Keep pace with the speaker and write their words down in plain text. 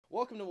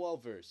Welcome to Well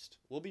Versed.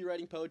 We'll be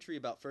writing poetry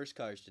about first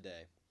cars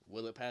today.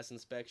 Will it pass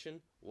inspection?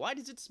 Why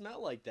does it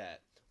smell like that?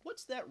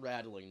 What's that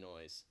rattling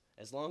noise?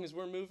 As long as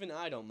we're moving,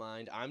 I don't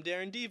mind. I'm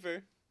Darren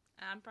Deaver.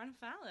 I'm Brenna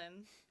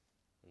Fallon.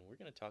 And we're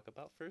going to talk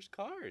about first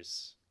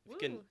cars. If you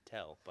can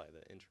tell by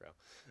the intro.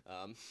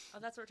 Oh,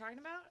 that's what we're talking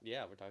about?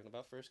 Yeah, we're talking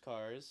about first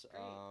cars.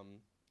 Great.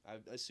 I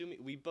assume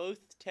we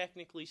both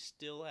technically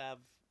still have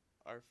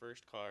our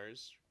first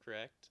cars,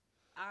 correct?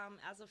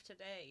 As of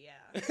today,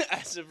 yeah.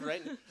 as of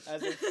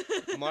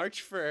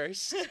March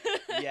 1st,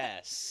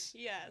 yes.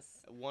 Yes.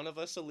 One of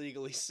us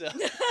illegally, so. No,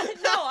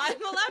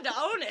 I'm allowed to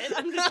own it.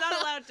 I'm just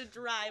not allowed to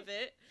drive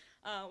it,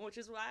 which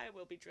is why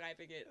we'll be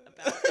driving it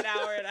about an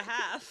hour and a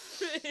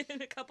half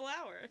in a couple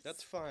hours.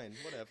 That's fine,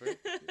 whatever.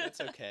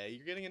 That's okay.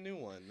 You're getting a new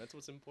one. That's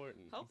what's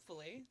important.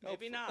 Hopefully.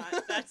 Maybe not.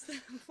 That's the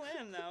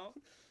plan, though.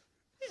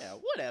 Yeah,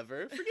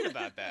 whatever. Forget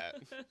about that.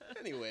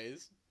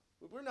 Anyways.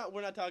 We're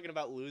not talking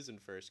about losing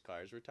first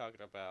cars. We're talking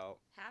about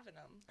having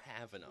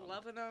them,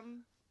 loving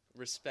them,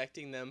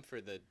 respecting them for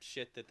the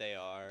shit that they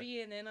are,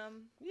 being in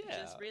them. Yeah,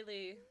 just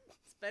really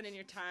spending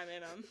your time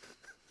in them.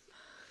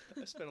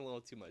 I spent a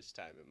little too much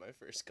time in my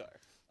first car.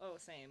 Oh,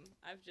 same.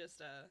 I've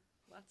just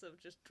lots of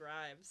just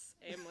drives,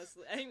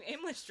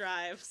 aimless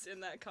drives in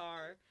that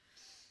car.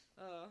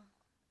 Oh,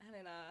 and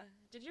then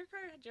did your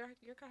car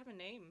have a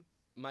name?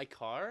 My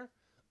car?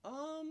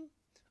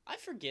 I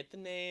forget the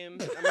name.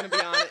 I'm gonna be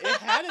honest. It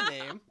had a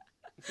name.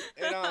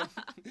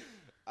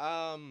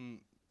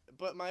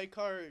 But my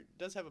car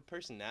does have a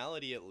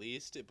personality at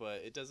least.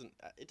 But it doesn't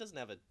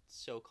have a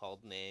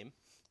so-called name.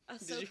 A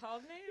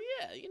so-called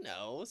name?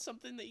 Yeah,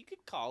 something that you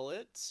could call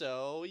it.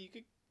 So you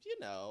could,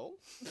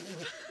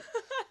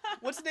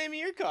 What's the name of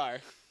your car?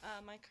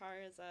 My car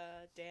is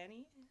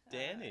Dany.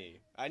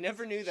 Dany. I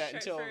never knew that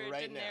until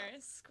right Daenerys, now.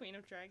 Daenerys, Queen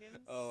of Dragons.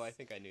 Oh, I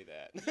think I knew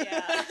that.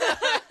 Yeah.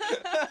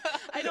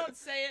 I don't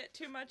say it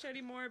too much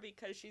anymore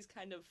because she's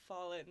kind of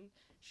fallen.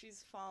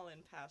 She's fallen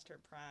past her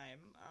prime.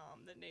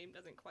 The name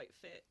doesn't quite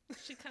fit.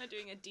 She's kind of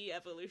doing a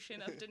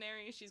de-evolution of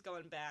Daenerys. She's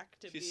going back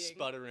to being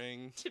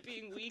sputtering, to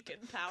being weak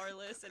and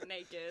powerless and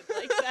naked.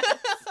 Like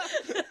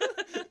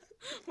that's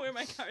where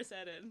my car's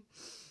headed.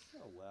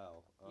 Oh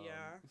wow.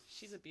 Yeah,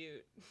 she's a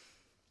beaut.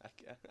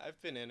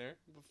 I've been in her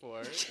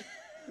before.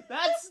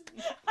 That's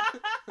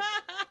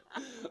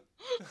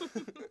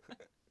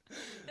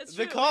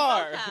the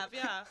car. We both have,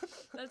 yeah,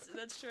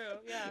 that's true.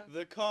 Yeah.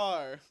 The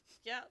car.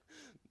 Yeah.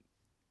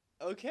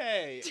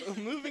 Okay,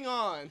 moving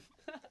on.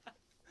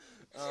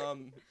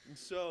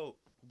 So,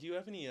 do you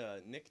have any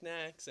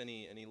knickknacks?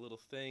 Any little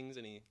things?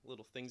 Any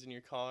little things in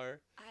your car?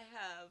 I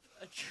have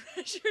a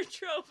treasure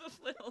trove of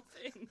little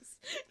things.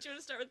 Do you want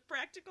to start with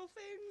practical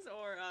things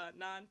or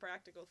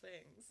non-practical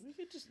things? We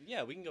could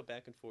we can go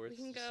back and forth. We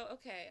can go,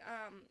 okay.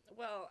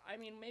 Well, I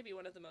mean, maybe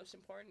one of the most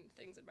important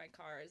things in my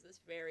car is this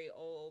very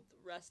old,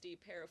 rusty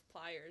pair of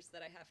pliers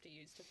that I have to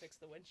use to fix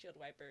the windshield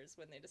wipers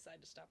when they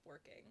decide to stop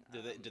working.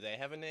 Do they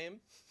have a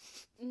name?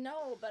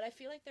 No, but I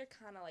feel like they're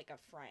kind of like a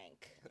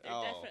Frank. They're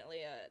definitely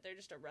they're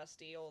just a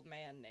rusty old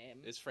man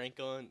name. Is Frank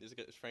gonna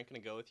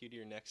go with you to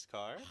your next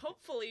car?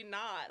 Hopefully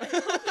not.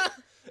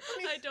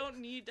 I don't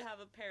need to have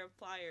a pair of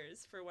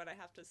pliers for when I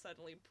have to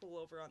suddenly pull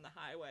over on the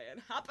highway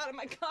and hop out of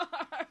my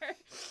car.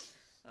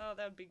 Oh,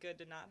 that would be good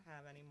to not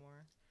have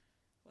anymore.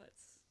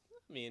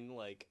 I mean,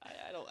 like,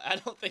 I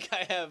don't think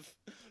I have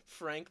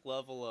Frank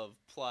level of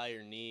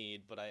plier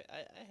need, but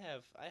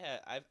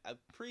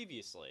I've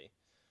previously,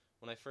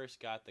 when I first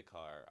got the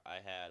car, I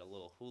had a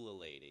little hula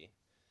lady.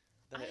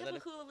 I have a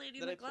hula lady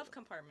in the glove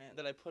compartment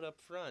that I put up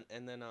front,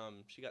 and then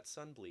she got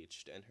sun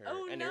bleached, and her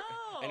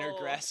her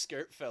grass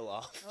skirt fell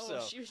off. Oh,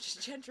 so she was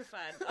just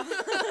gentrified.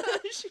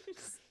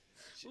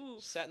 She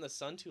sat in the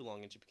sun too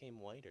long, and she became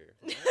whiter.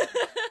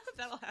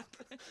 That'll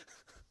happen.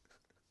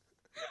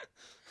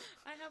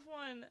 I have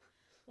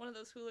one of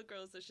those hula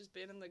girls that's just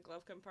been in the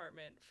glove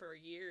compartment for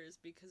years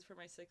because for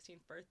my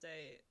 16th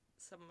birthday,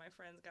 some of my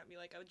friends got me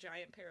like a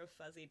giant pair of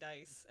fuzzy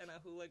dice and a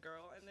hula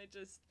girl, and they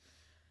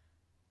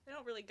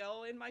don't really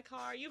go in my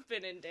car. You've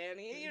been in,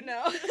 Dany,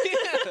 Yeah,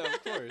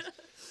 of course.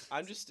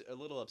 I'm just a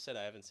little upset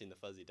I haven't seen the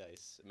fuzzy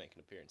dice make an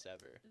appearance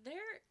ever.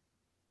 They're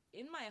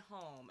in my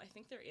home. I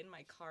think they're in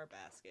my car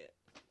basket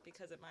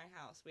because at my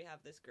house we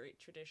have this great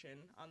tradition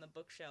on the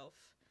bookshelf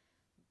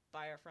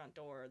by our front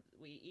door.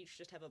 We each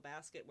just have a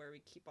basket where we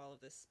keep all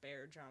of this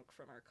spare junk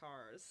from our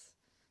cars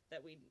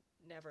that we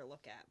never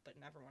look at but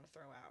never want to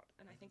throw out.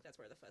 And I think that's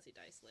where the fuzzy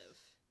dice live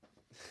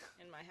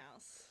in my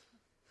house.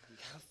 You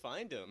gotta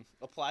find them.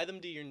 Apply them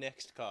to your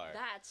next car.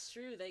 That's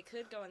true. They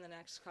could go in the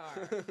next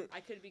car.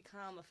 I could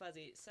become a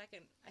fuzzy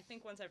second. I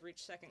think once I've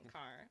reached second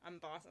car, I'm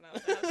bossing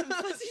out to have some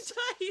fuzzy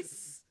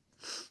dice.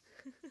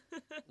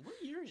 What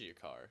year is your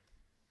car?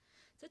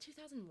 It's a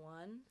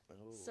 2001.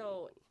 Oh.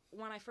 So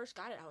when I first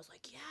got it, I was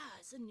like, yeah,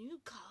 it's a new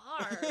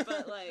car.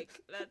 But like,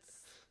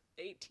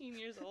 18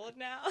 years old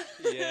now.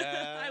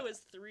 Yeah. I was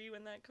 3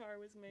 when that car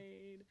was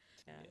made.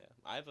 Yeah.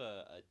 I have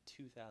a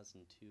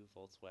 2002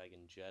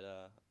 Volkswagen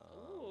Jetta.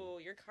 Ooh,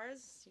 your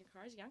car's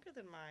younger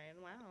than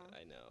mine. Wow.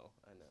 I know.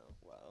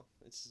 Wow.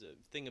 It's a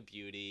thing of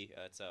beauty.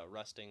 It's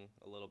rusting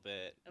a little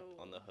bit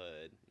on the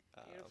hood.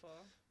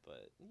 Beautiful.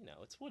 But,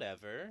 it's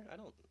whatever.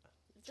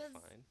 It's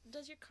fine.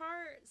 Does your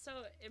car,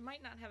 so it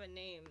might not have a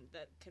name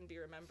that can be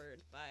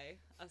remembered by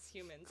us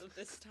humans of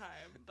this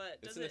time, but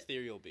it's an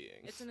ethereal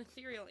being. It's an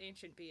ethereal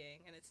ancient being,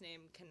 and its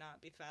name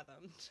cannot be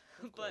fathomed.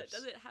 But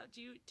does it have,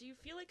 do you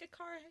feel like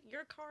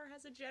your car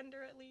has a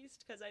gender at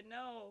least? Because I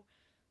know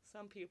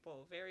some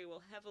people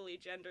will heavily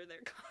gender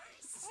their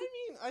cars.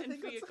 I and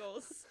think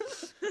vehicles.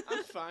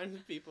 I'm fine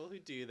with people who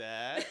do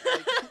that.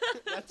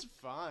 That's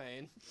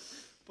fine.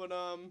 But,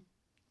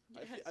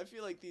 Yes. I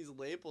feel like these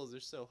labels are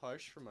so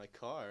harsh for my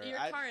car. Your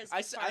car is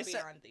far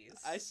beyond these.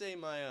 I say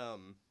my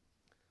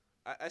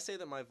I say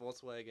that my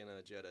Volkswagen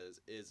Jetta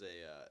is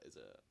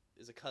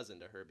a cousin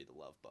to Herbie the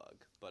Love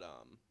Bug, but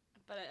a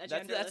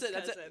genderless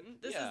cousin.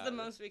 This is the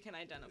most we can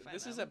identify.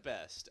 This is at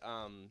best.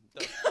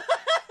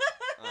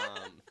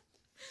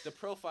 The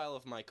profile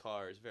of my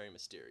car is very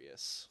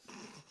mysterious.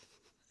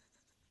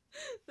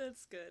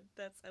 That's good.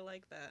 I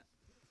like that.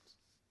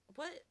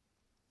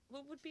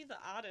 What would be the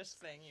oddest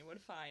thing you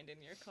would find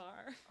in your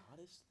car?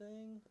 Oddest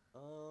thing?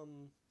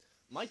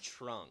 My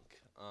trunk,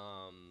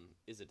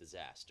 is a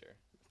disaster.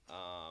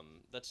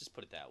 Let's just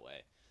put it that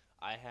way.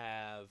 I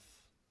have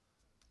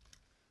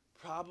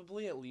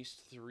probably at least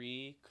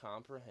 3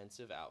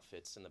 comprehensive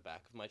outfits in the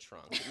back of my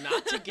trunk.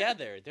 Not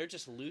together. They're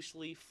just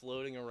loosely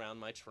floating around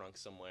my trunk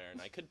somewhere,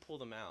 and I could pull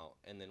them out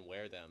and then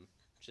wear them,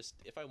 just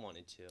if I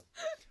wanted to.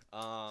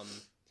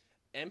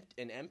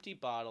 An empty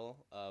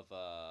bottle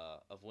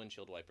of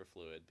windshield wiper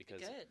fluid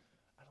because Good.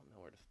 I don't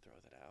know where to throw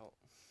that out.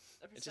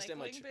 A It's just in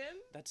my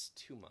bin? That's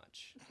too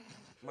much.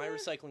 My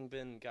recycling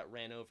bin got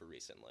ran over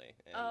recently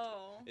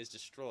and is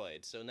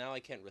destroyed, so now I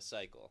can't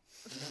recycle.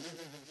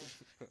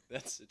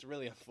 It's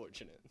really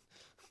unfortunate.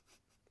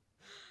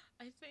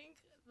 I think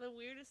the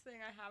weirdest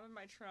thing I have in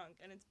my trunk,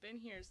 and it's been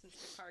here since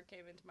the car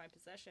came into my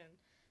possession,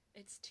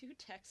 it's 2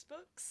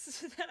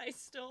 textbooks that I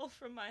stole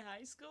from my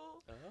high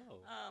school.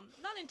 Oh.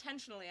 Not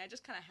intentionally. I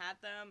just kind of had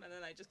them, and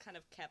then I just kind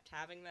of kept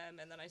having them,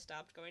 and then I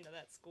stopped going to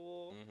that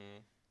school.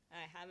 Mm-hmm.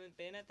 I haven't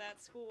been at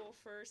that school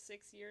for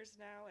 6 years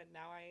now, and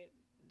now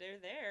they're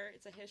there.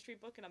 It's a history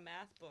book and a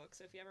math book,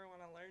 so if you ever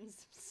want to learn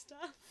some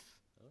stuff.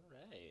 All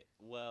right.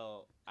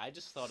 Well, I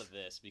just thought of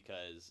this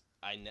because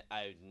I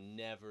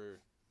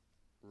never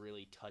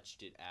really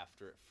touched it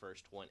after it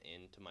first went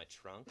into my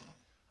trunk.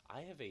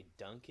 I have a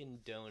Dunkin'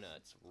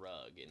 Donuts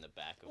rug in the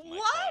back of my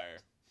car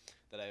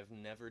that I've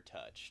never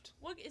touched.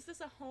 What is this,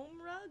 a home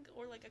rug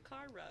or like a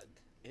car rug?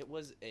 It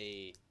was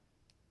a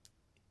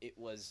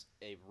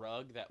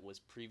rug that was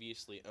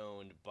previously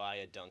owned by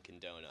a Dunkin'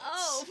 Donuts.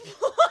 Oh,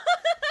 what?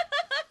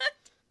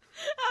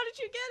 How did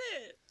you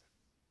get it?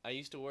 I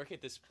used to work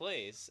at this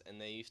place, and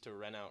they used to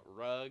rent out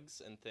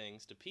rugs and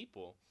things to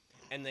people,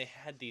 and they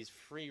had these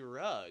free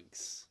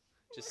rugs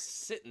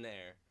just sitting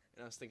there.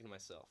 And I was thinking to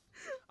myself,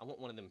 I want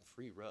one of them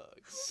free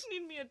rugs. I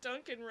need me a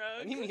Dunkin' rug.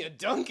 I need me a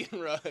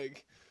Dunkin'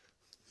 rug.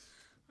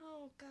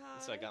 Oh,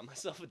 God. So I got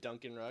myself a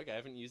Dunkin' rug. I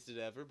haven't used it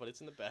ever, but it's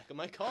in the back of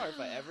my car if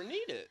I ever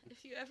need it.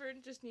 If you ever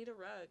just need a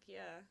rug,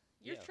 yeah.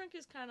 Your Yeah. trunk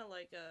is kind of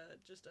like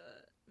just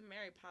a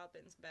Mary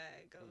Poppins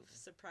bag of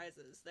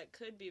surprises that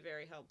could be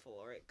very helpful,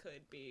 or it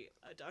could be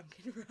a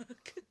Dunkin'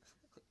 rug.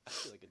 I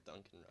feel like a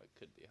Dunkin' rug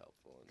could be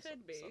helpful in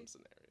some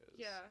scenarios.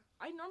 Yeah.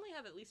 I normally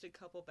have at least a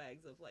couple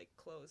bags of, like,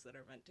 clothes that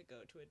are meant to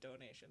go to a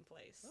donation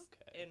place.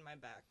 Okay. In my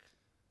back.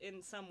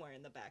 Somewhere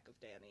in the back of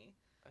Danny.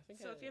 If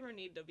you ever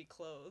need to be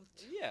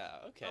clothed. Yeah,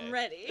 okay. I'm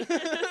ready.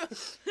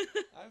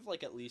 I have,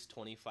 like, at least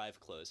 25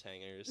 clothes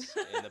hangers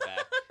in the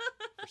back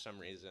for some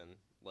reason.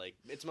 Like,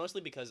 it's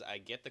mostly because I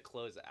get the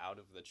clothes out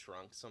of the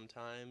trunk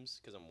sometimes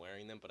because I'm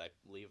wearing them, but I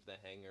leave the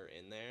hanger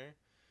in there.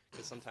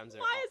 Because sometimes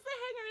they're... Why is the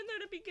hanger in there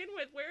to begin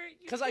with?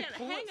 Because I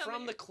pull it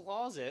from the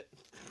closet,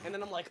 and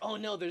then I'm like, oh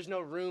no, there's no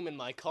room in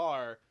my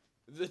car.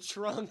 The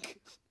trunk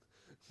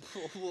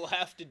will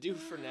have to do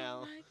for now.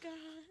 Oh my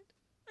god.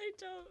 I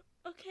don't...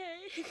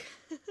 Okay.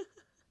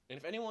 And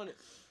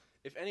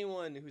if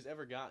anyone who's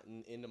ever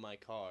gotten into my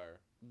car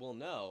will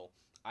know,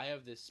 I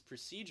have this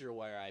procedure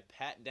where I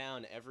pat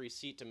down every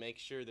seat to make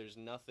sure there's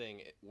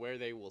nothing where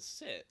they will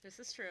sit. This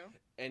is true.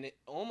 And it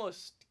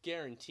almost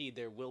guaranteed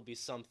there will be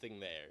something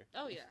there.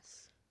 Oh,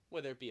 yes.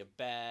 Whether it be a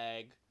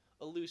bag,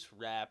 a loose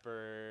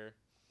wrapper,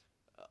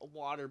 a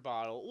water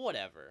bottle,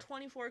 whatever.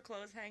 24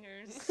 clothes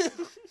hangers.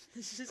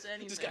 It's just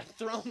anything. Just gotta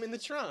throw them in the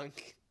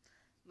trunk.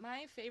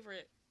 My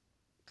favorite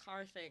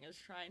car thing is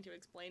trying to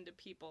explain to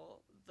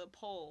people the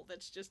pole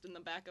that's just in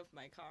the back of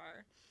my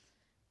car.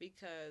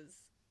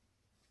 Because...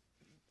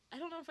 I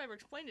don't know if I ever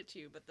explained it to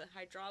you, but the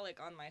hydraulic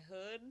on my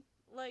hood,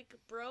 like,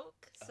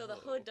 broke, so the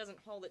hood doesn't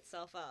hold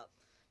itself up.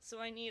 So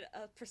I need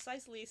a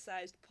precisely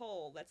sized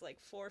pole that's,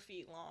 like, 4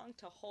 feet long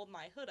to hold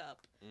my hood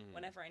up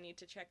whenever I need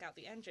to check out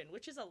the engine,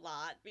 which is a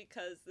lot,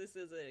 because this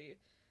is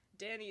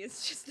Danny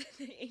is just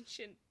an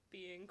ancient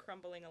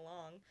crumbling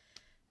along.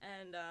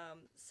 And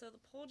so the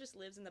pole just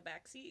lives in the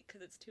back seat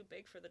because it's too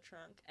big for the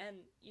trunk. And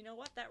you know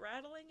what that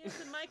rattling is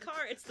in my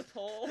car? It's the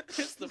pole.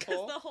 It's the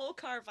pole? Because the whole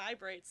car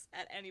vibrates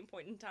at any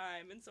point in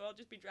time. And so I'll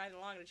just be driving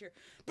along and hear,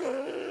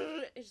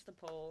 it's the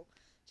pole.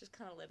 Just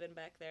kind of living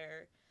back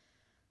there,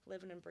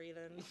 living and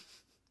breathing.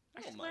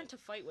 I should learn to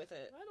fight with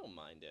it. I don't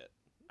mind it.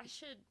 I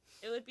should.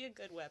 It would be a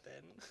good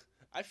weapon.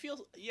 I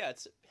feel,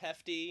 it's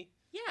hefty.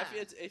 Yeah.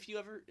 If you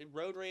ever,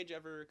 road rage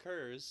ever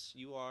occurs,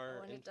 you are...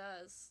 Oh, and it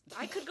does.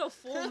 I could go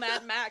full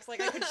Mad Max.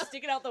 Like, I could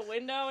stick it out the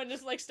window and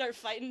just, like, start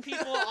fighting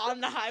people on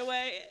the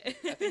highway.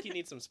 I think you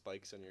need some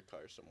spikes on your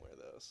car somewhere,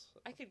 though. So.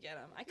 I could get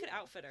them. I could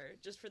outfit her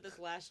just for this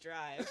last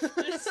drive.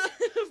 Just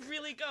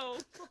really go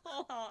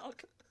all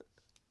hog.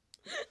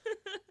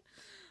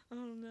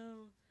 Oh,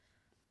 no.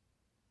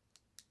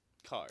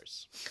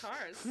 Cars.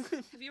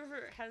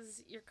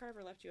 Has your car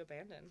ever left you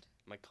abandoned?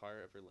 My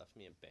car ever left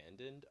me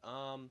abandoned?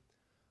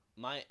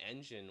 My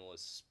engine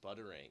was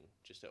sputtering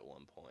just at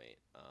one point.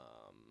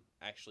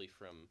 Actually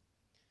from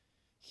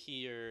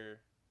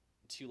here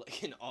to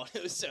like an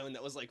auto zone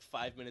that was like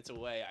 5 minutes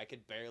away, I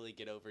could barely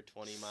get over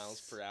 20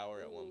 miles per hour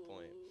at one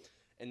point.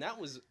 And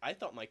I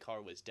thought my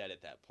car was dead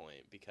at that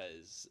point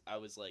because I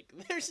was like,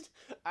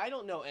 I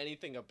don't know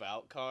anything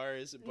about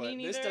cars, but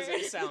this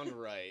doesn't sound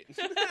right.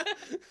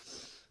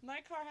 My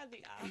car had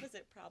the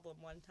opposite problem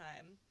one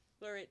time,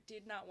 where it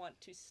did not want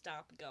to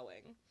stop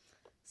going.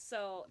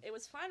 So it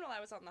was fine while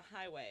I was on the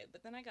highway,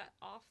 but then I got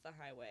off the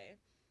highway,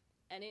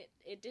 and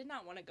it did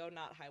not want to go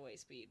not highway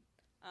speed.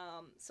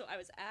 So I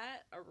was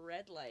at a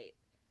red light,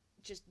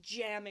 just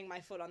jamming my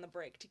foot on the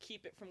brake to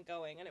keep it from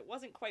going, and it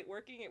wasn't quite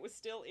working. It was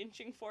still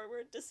inching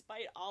forward,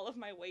 despite all of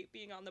my weight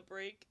being on the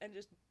brake, and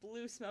just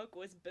blue smoke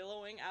was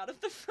billowing out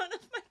of the front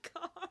of my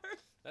car.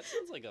 That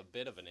sounds like a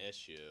bit of an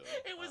issue.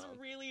 It was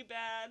really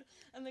bad,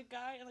 and the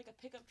guy in like a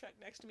pickup truck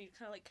next to me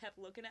kind of like kept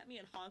looking at me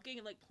and honking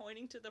and like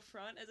pointing to the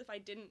front as if I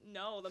didn't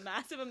know the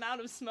massive amount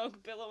of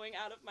smoke billowing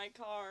out of my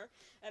car,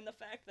 and the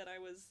fact that I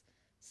was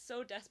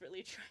so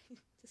desperately trying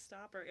to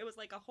stop her. It was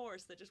like a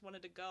horse that just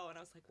wanted to go, and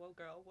I was like, whoa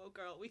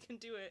girl, we can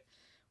do it.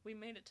 We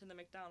made it to the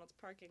McDonald's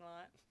parking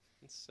lot.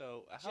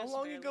 So, how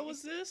long ago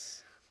was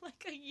this?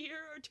 Like a year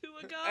or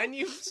two ago. And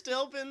you've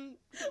still been...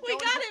 We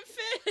got it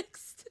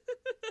fixed!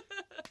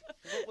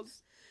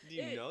 Do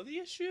you know the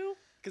issue?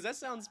 Because that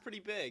sounds pretty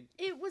big.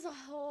 It was a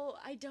whole...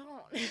 I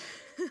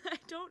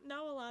don't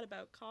know a lot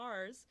about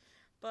cars,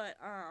 but,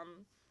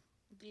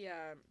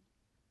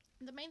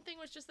 the main thing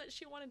was just that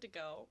she wanted to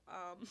go.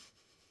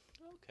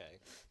 Okay.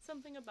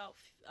 Something about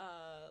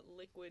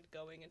liquid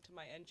going into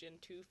my engine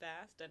too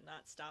fast and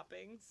not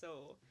stopping,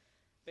 so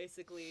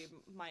basically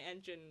my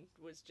engine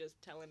was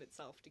just telling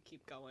itself to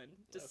keep going,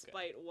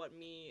 despite what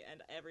me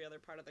and every other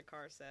part of the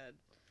car said.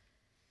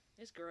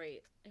 It was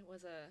great. It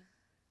was a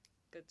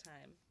good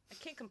time. I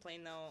can't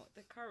complain, though.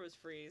 The car was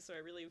free, so I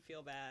really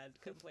feel bad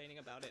complaining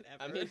about it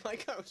ever. I mean, my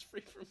car was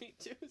free for me,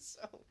 too,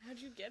 so... How'd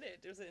you get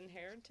it? Was it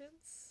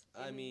inheritance?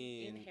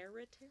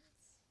 Inheritance?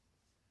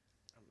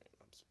 I'm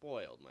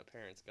spoiled. My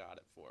parents got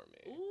it for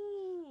me.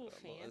 Ooh,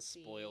 I'm a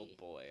spoiled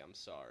boy. I'm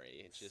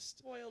sorry. It's just...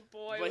 Spoiled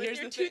boy but with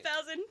your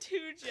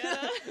 2002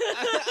 Jetta.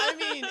 I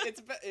mean,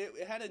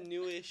 it had a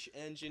newish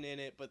engine in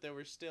it, but there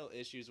were still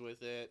issues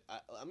with it.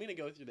 I'm going to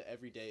go through the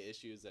everyday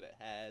issues that it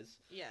has.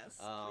 Yes,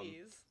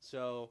 please.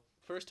 So,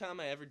 first time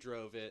I ever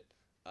drove it,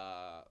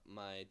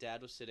 my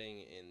dad was sitting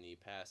in the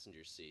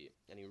passenger seat,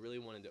 and he really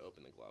wanted to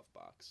open the glove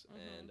box.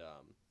 Mm-hmm. And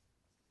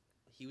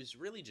he was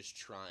really just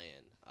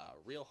trying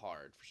real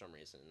hard for some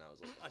reason, and I was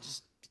like, oh,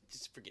 just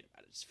forget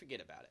about it. Just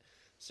forget about it.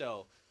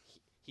 So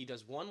he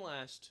does one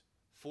last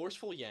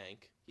forceful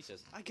yank. He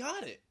says, I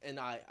got it. And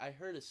I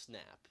heard a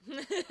snap.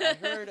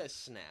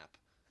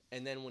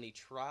 And then when he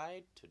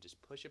tried to just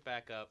push it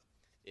back up,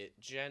 it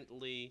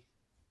gently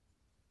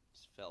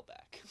just fell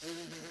back.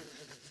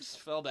 Just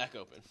fell back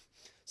open.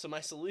 So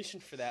my solution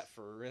for that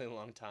for a really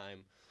long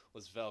time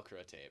was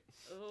Velcro tape.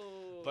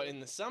 Ooh. But in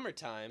the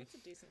summertime... That's a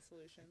decent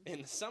solution.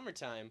 In the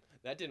summertime,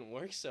 that didn't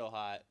work so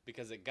hot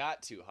because it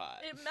got too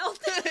hot. It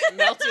melted. It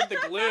melted the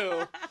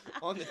glue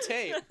on the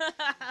tape.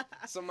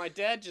 So my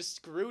dad just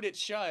screwed it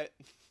shut,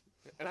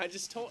 and I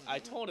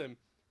told him,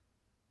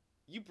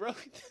 you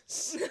broke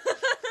this.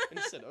 And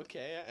he said,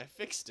 okay, I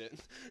fixed it.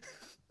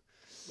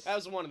 That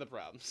was one of the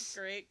problems.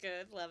 Great,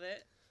 good, love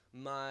it.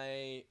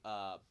 My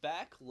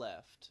back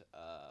left...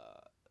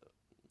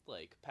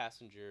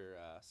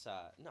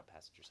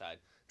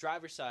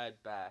 driver's side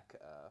back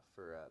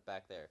for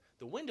back there.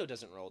 The window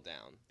doesn't roll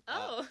down.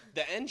 Oh.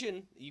 The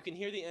engine, you can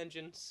hear the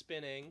engine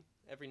spinning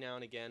every now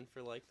and again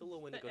for like the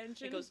little window.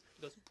 It goes.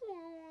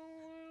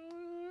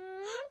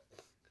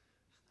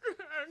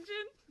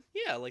 Engine?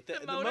 Yeah, like the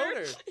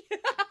motor.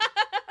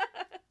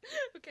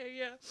 Okay,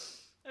 yeah.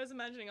 I was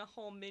imagining a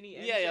whole mini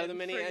engine. Yeah, the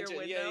mini engine.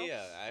 Window.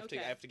 Yeah. I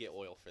have to get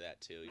oil for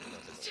that too, even though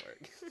it doesn't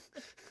work.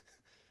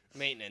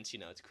 Maintenance,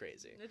 it's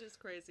crazy. It is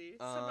crazy.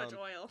 So much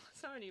oil.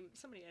 So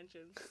many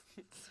engines.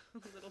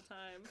 So little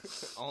time.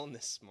 All in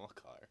this small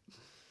car.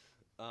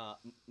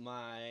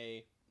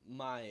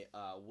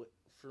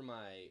 For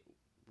my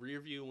rear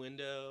view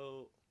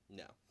window,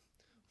 No.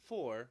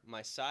 For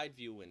my side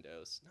view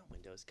windows. Not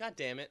windows. God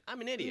damn it.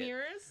 I'm an idiot.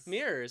 Mirrors?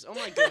 Mirrors. Oh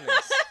my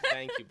goodness.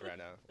 Thank you,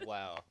 Brenna.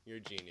 Wow. You're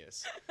a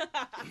genius. My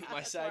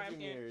That's side why I'm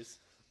view here. mirrors.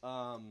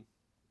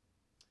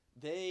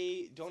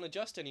 They don't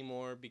adjust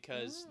anymore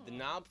because the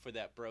knob for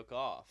that broke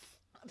off.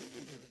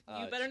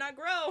 You better not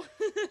grow.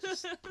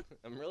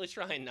 I'm really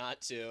trying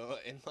not to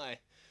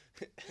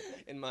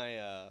in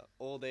my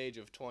old age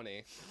of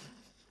 20.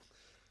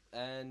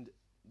 And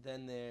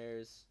then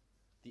there's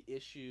the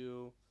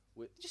issue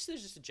with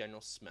there's just a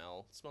general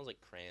smell. It smells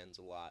like crayons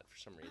a lot for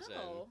some reason.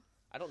 Oh.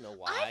 I don't know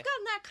why. I've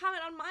gotten that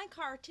comment on my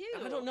car too.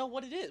 I don't know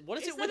what it is. What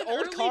is it that with an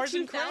old early cars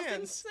and 2000s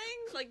crayons?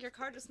 thing? Like your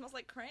car just smells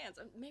like crayons.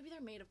 Maybe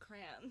they're made of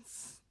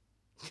crayons.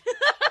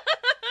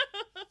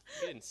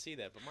 You didn't see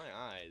that, but my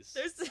eyes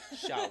There's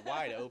shot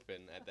wide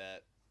open at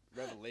that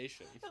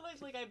revelation. It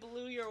looked like I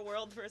blew your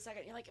world for a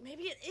second. You're like,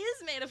 maybe it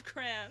is made of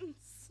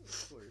crayons.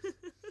 Of course.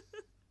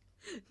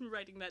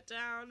 Writing that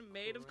down.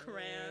 Made of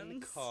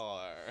crayons.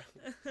 Car.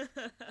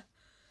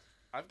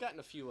 I've gotten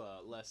a few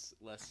less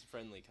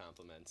friendly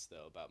compliments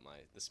though about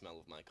the smell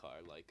of my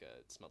car. Like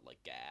it smelled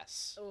like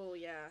gas. Oh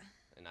yeah.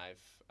 And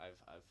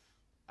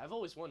I've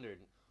always wondered,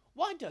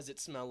 why does it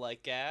smell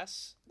like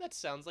gas? That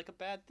sounds like a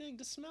bad thing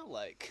to smell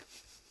like.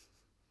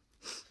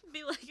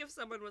 Be like if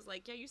someone was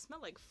like, yeah, you smell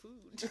like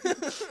food.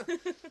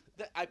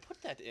 I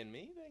put that in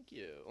me. Thank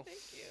you. Thank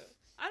you.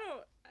 I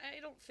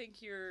don't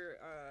think you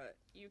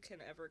can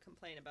ever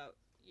complain about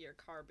your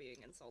car being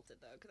insulted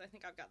though, because I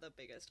think I've got the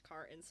biggest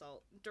car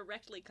insult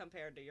directly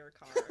compared to your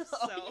car.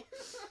 So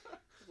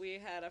we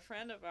had a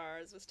friend of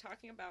ours was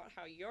talking about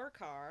how your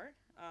car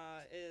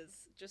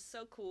is just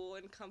so cool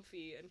and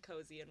comfy and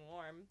cozy and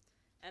warm.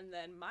 And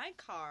then my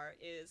car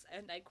is,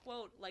 and I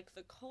quote, like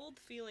the cold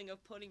feeling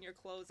of putting your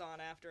clothes on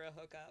after a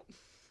hookup.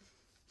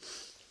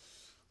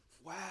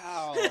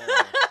 Wow.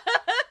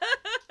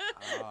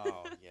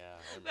 Oh, yeah.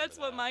 That's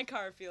what my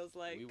car feels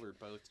like. We were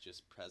both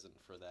just present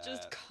for that.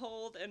 Just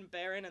cold and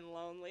barren and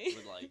lonely.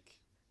 With like,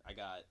 I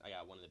got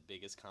one of the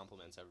biggest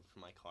compliments ever for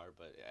my car,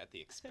 but at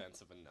the expense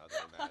of another.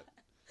 And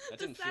that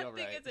didn't feel right.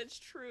 The sad thing is, it's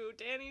true.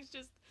 Danny's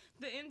just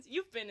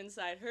you've been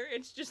inside her.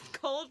 It's just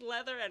cold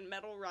leather and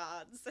metal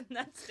rods, and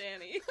that's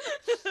Danny.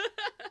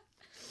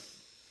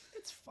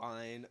 It's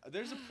fine.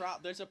 There's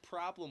a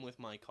problem with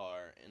my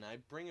car, and I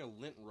bring a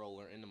lint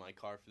roller into my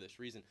car for this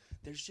reason.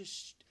 There's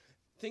just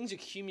things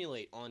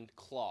accumulate on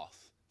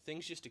cloth.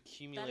 Things just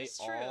accumulate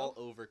all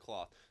over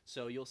cloth.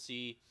 So you'll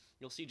see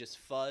just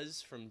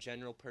fuzz from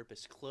general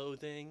purpose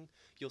clothing.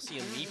 You'll see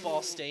a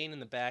meatball stain in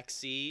the back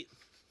seat.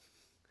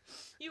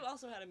 You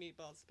also had a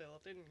meatball spill,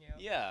 didn't you?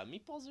 Yeah,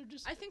 meatballs are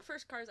just... I think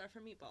first cars are for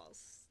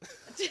meatballs.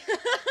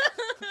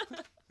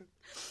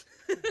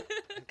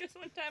 Because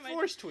one time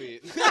Force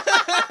tweet.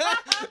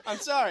 I'm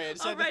sorry.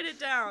 I'll write it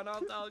down.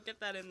 I'll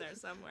get that in there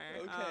somewhere.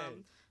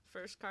 Okay.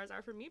 First cars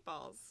are for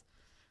meatballs.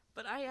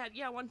 But I had,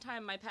 one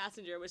time my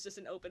passenger was just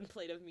an open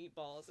plate of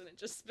meatballs and it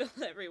just spilled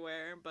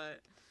everywhere,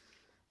 but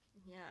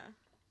yeah.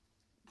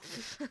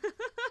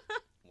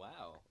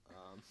 Wow.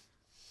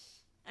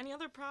 Any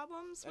other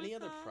problems Any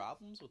other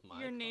problems with my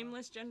your car?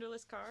 nameless,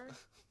 genderless car?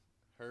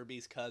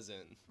 Herbie's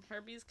cousin.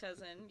 Herbie's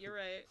cousin. You're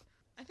right.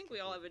 I think we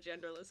all have a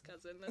genderless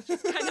cousin. That's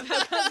just kind of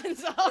how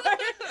cousins are.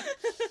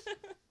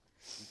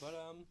 But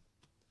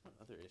what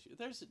other issues?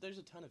 There's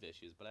a ton of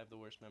issues, but I have the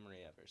worst memory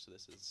ever. So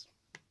this is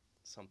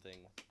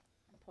something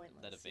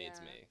Pointless, that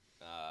evades me.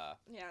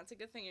 Yeah, it's a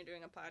good thing you're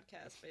doing a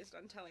podcast based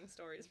on telling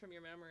stories from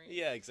your memory.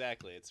 Yeah,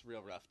 exactly. It's a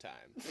real rough time.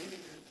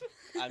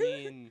 I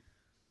mean,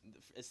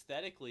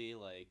 aesthetically,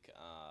 like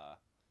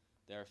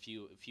there are a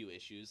few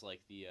issues,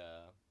 like the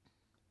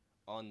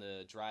on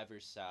the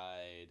driver's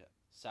side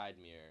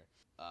mirror.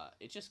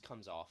 It just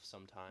comes off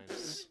sometimes.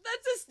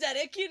 That's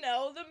aesthetic,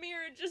 the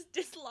mirror just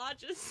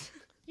dislodges.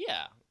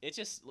 Yeah, it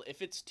just,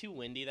 if it's too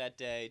windy that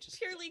day, just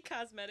purely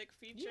cosmetic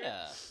feature.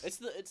 Yeah,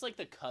 it's like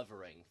the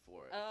covering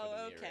for it, for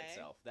the mirror okay.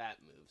 itself that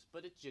moves,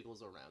 but it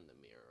jiggles around the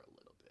mirror a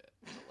little bit.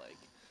 So like,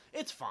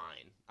 it's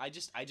fine. I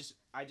just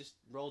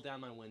roll down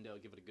my window,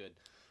 give it a good,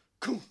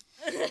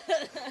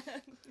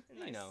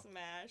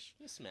 smash.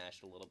 You smash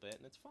it a little bit,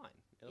 and it's fine.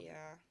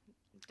 Yeah.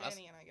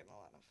 Danny and I get a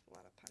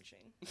lot of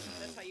punching.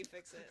 That's how you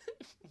fix it.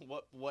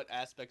 What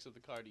aspects of the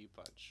car do you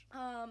punch?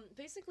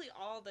 Basically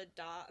all the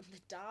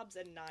knobs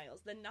and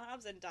dials. The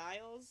knobs and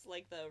dials,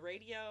 like the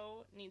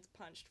radio, needs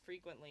punched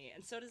frequently,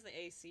 and so does the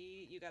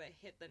AC. You gotta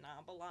hit the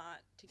knob a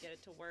lot to get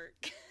it to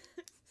work.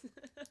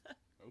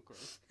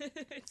 Okay.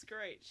 It's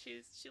great.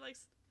 She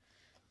likes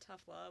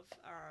tough love.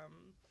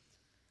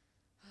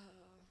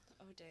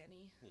 Oh,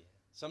 Danny. Yeah.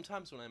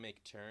 Sometimes when I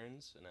make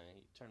turns and I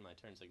turn my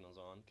turn signals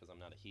on because I'm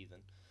not a heathen.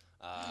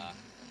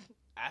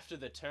 After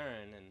the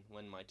turn, and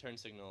when my turn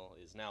signal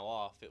is now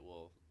off, it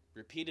will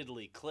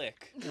repeatedly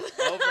click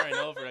over and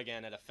over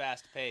again at a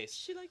fast pace.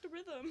 She liked a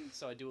rhythm.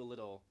 So I do a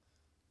little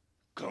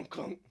clunk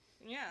clunk.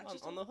 Yeah,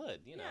 on the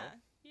hood, you know. Yeah,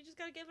 you just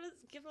gotta give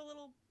it a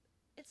little.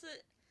 It's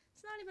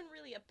not even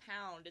really a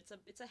pound. It's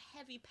a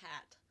heavy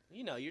pat.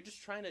 You know, you're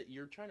trying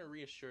to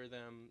reassure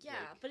them. Yeah,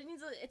 like, but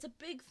it's a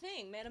big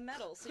thing made of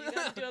metal, so you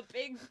gotta do a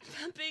big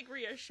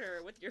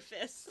reassure with your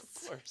fists. of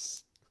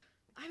course.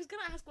 I was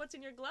gonna ask what's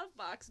in your glove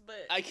box,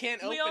 but I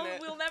can't open it.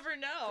 We'll never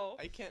know.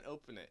 I can't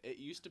open it. It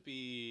used to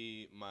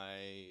be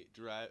my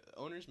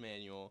owner's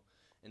manual,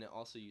 and it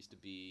also used to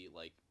be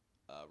like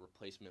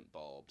replacement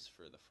bulbs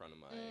for the front of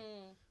my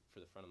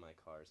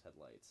car's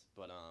headlights.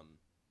 But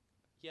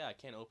yeah, I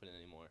can't open it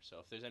anymore. So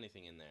if there's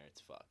anything in there,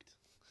 it's fucked.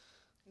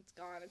 It's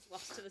gone. It's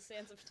lost to the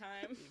sands of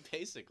time.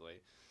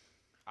 Basically.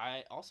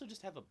 I also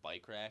just have a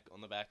bike rack on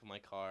the back of my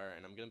car,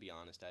 and I'm gonna be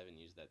honest, I haven't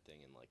used that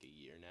thing in like a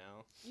year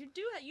now. You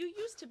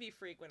used to be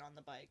frequent on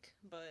the bike,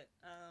 but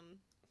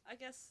I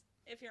guess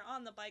if you're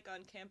on the bike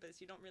on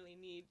campus, you don't really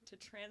need to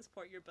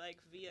transport your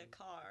bike via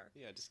car.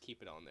 Yeah, just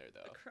keep it on there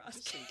though, Across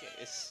just in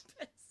case.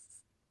 campus.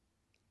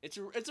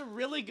 It's a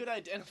really good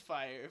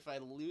identifier if I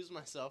lose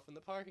myself in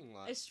the parking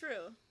lot. It's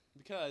true.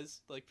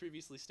 Because, like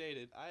previously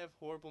stated, I have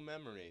horrible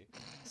memory,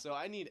 so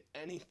I need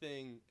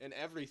anything and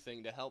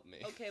everything to help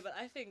me. Okay, but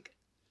I think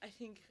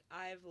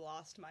I've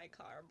lost my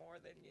car more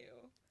than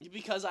you.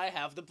 Because I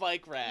have the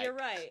bike rack. You're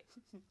right.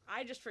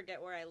 I just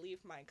forget where I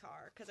leave my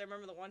car. Because I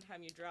remember the one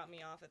time you dropped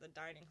me off at the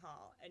dining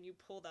hall, and you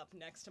pulled up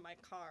next to my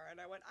car,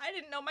 and I went, I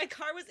didn't know my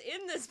car was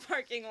in this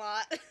parking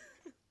lot.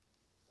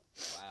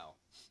 Wow.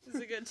 It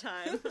was a good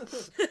time.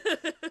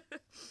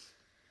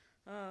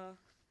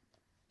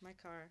 My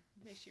car.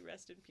 May she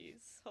rest in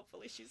peace.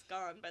 Hopefully she's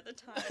gone by the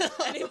time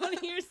anyone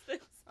hears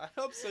this. I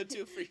hope so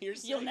too, for your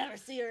sake. You'll never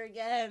see her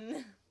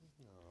again.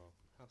 No.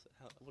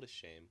 What a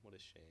shame. What a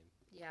shame.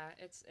 Yeah,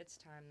 it's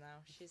time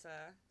though. She's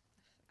I've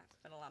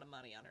spent a lot of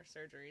money on her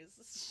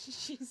surgeries.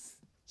 She's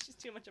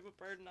too much of a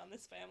burden on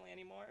this family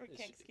anymore. We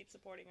can't keep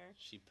supporting her.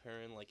 She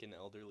purring like an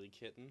elderly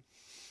kitten.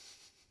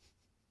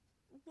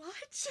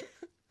 What?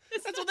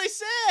 That's what they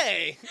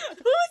say!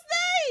 Who's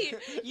they?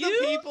 You?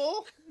 The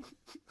people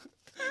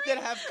that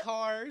have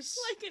cars.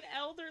 Like an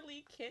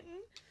elderly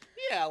kitten?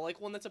 Yeah, like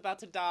one that's about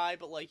to die,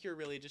 but like you're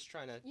really just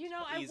trying to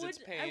ease its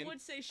pain. I would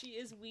say she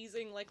is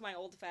wheezing like my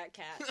old fat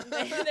cat.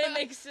 They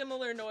make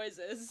similar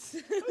noises.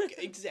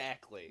 Okay,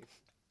 exactly.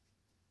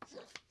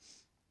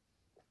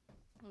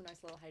 Oh,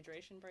 nice little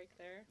hydration break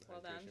there.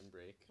 Well done. Hydration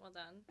break. Well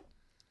done.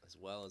 As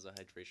well as a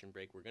hydration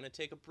break, we're going to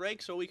take a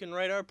break so we can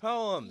write our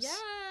poems.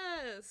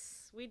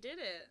 Yes! We did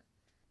it.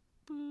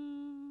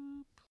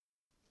 Boop.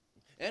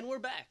 And we're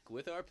back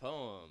with our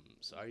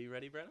poems. Are you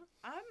ready, Brenna?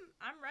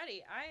 I'm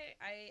ready.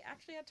 I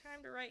actually had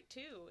time to write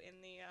too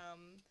in the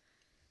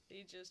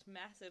just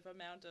massive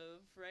amount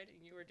of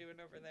writing you were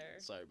doing over there.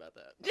 Sorry about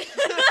that.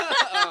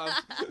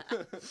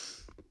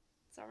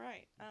 It's all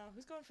right.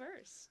 Who's going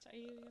first? Are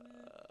you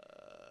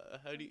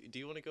gonna... do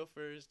you want to go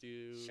first?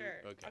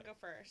 Sure. Okay. I'll go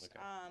first.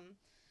 Okay.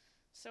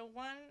 So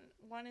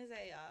one is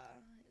a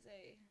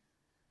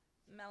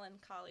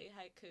melancholy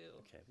haiku.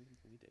 Okay,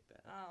 we dig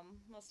that.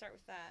 We'll start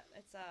with that.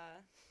 It's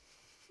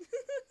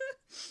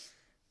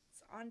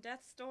it's on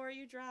death's door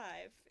you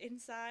drive.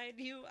 Inside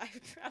you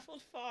I've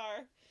traveled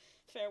far.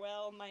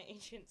 Farewell, my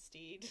ancient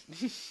steed.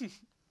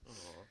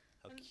 Aw,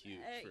 how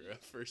cute for a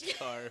first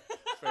car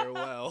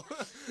farewell.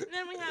 And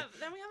then we have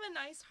a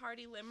nice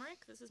hearty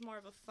limerick. This is more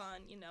of a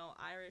fun,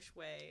 Irish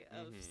way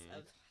of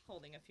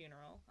holding a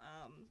funeral.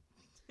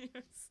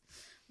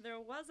 There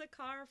was a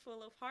car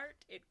full of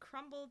heart. It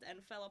crumbled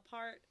and fell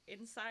apart.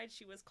 Inside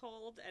she was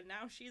cold, and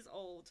now she's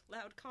old.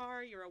 Loud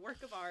car, you're a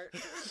work of art.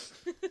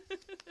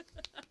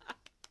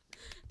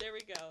 There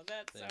we go.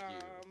 That's Thank you.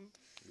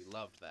 We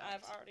loved that.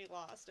 I've already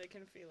lost. I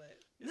can feel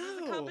it.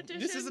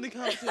 This isn't a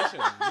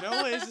competition.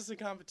 No way is this a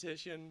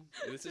competition.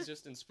 This is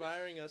just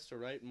inspiring us to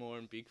write more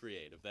and be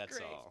creative. That's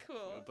Great, all.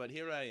 Cool. But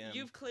here I am.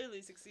 You've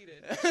clearly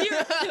succeeded.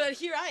 But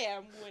here I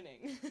am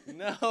winning.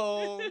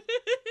 No.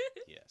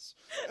 Yes.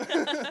 Oh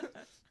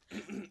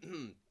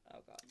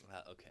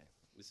God. Okay.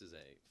 This is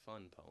a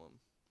fun poem.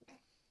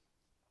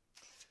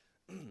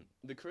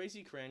 The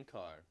crazy crayon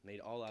car,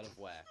 made all out of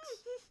wax,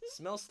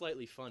 smells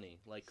slightly funny,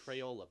 like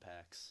Crayola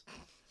packs.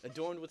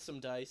 Adorned with some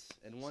dice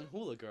and one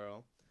hula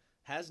girl,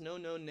 has no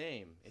known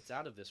name, it's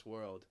out of this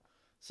world.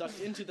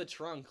 Sucked into the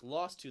trunk,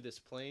 lost to this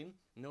plane,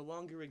 no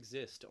longer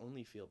exist,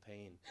 only feel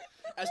pain.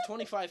 As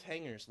 25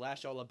 hangers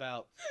lash all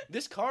about,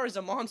 this car is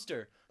a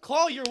monster,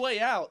 claw your way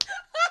out!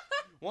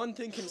 One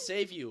thing can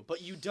save you,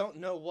 but you don't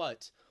know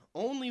what.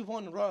 Only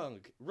one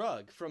rug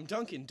from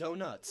Dunkin'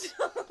 Donuts.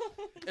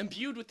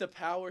 Imbued with the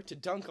power to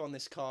dunk on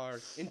this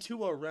car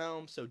into a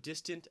realm so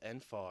distant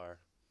and far.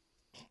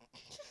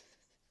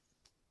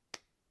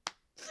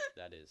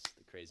 That is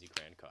the crazy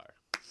crayon car.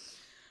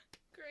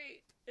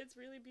 Great. It's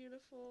really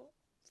beautiful.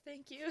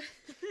 Thank you.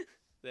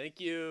 Thank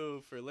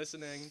you for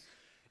listening.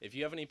 If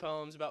you have any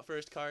poems about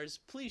first cars,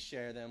 please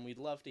share them. We'd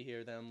love to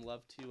hear them.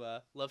 Love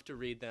to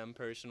read them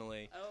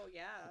personally. Oh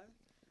yeah.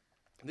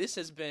 This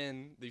has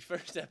been the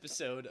first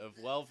episode of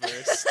Well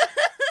Versed.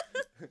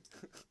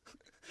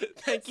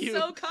 Thank you.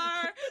 So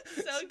car,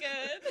 so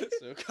good.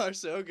 So car,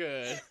 so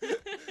good.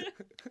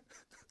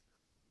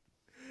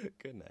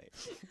 Good night.